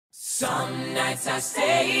Some nights I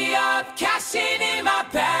stay up, cashing in my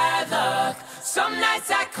bad luck. Some nights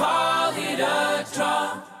I call it a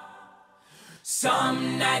draw.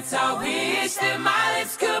 Some nights I wish that my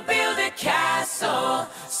lips could build a castle.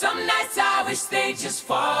 Some nights I wish they just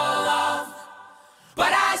fall off.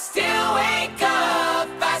 But I still wake up,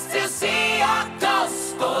 I still see your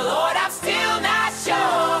ghost. Oh Lord, I'm still not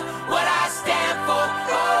sure what I stand for.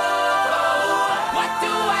 Oh, what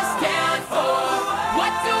do I stand for?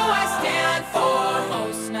 What do I stand for?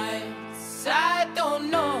 Most nights I don't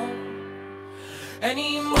know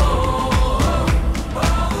anymore.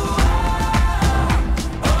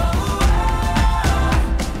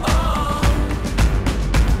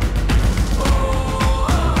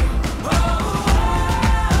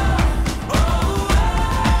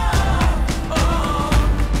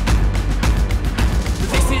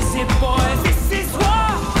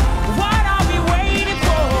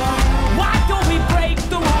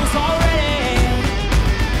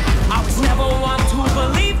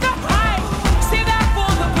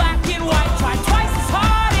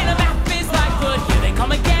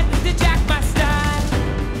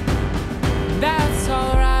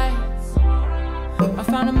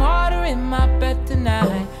 Found a martyr in my bed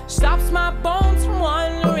tonight. Stops my bones from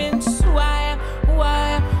wandering just who I am, who I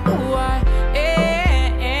am, who I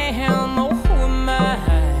am. Oh, who am I?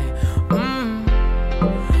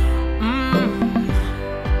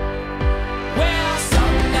 Well,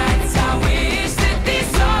 some nights I wish that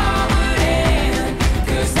this all would end,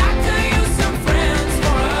 'cause I could use some friends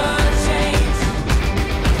for a change.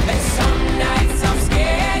 And some nights I'm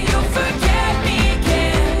scared you'll forget me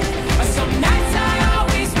again. But some nights I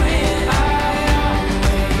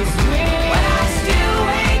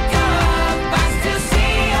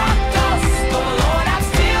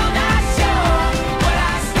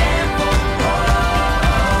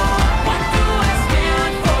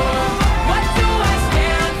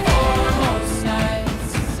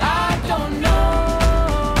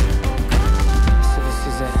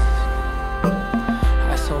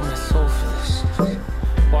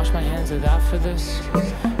for this.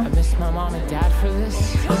 I miss my mom and dad for this.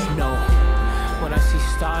 No, when I see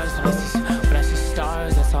stars, when I see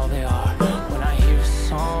stars, that's all they are. When I hear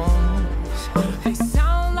songs, they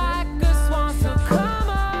sound like a swan. So come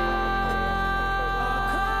on,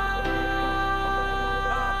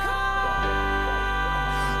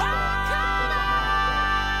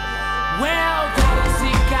 well, those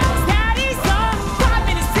guys, that is all. 5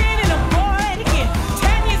 minutes in and I'm bored again.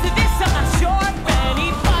 10 years of this, I'm not sure if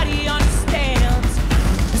anybody understands.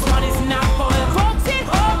 This one is not for the folks at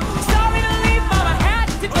home. Sorry to leave, mama had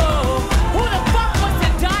to go. Who the fuck wants to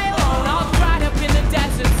die alone, all dried up in the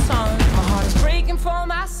desert sun? My heart is breaking for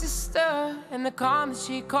my sister and the calm that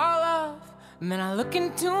she called off. And then I look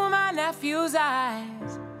into my nephew's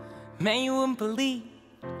eyes. Man, you wouldn't believe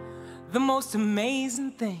the most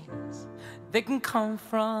amazing things that can come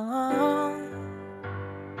from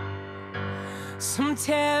some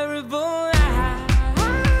terrible night.